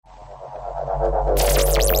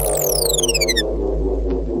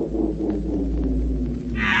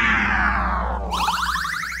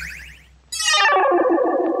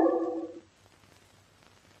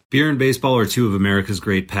Beer and baseball are two of America's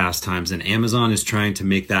great pastimes, and Amazon is trying to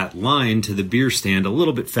make that line to the beer stand a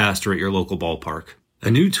little bit faster at your local ballpark.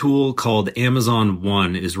 A new tool called Amazon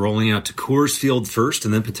One is rolling out to Coors Field first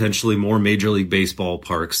and then potentially more Major League Baseball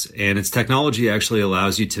parks, and its technology actually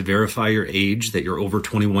allows you to verify your age, that you're over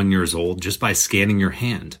 21 years old, just by scanning your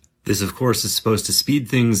hand. This, of course, is supposed to speed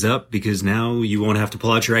things up because now you won't have to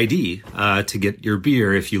pull out your ID to get your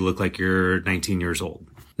beer if you look like you're 19 years old.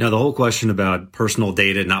 Now, the whole question about personal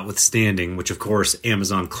data notwithstanding, which of course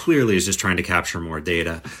Amazon clearly is just trying to capture more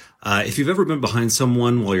data. If you've ever been behind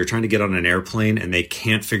someone while you're trying to get on an airplane and they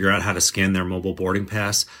can't figure out how to scan their mobile boarding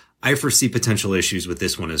pass, I foresee potential issues with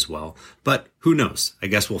this one as well. But who knows? I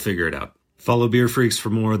guess we'll figure it out. Follow Beer Freaks for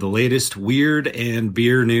more of the latest weird and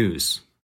beer news.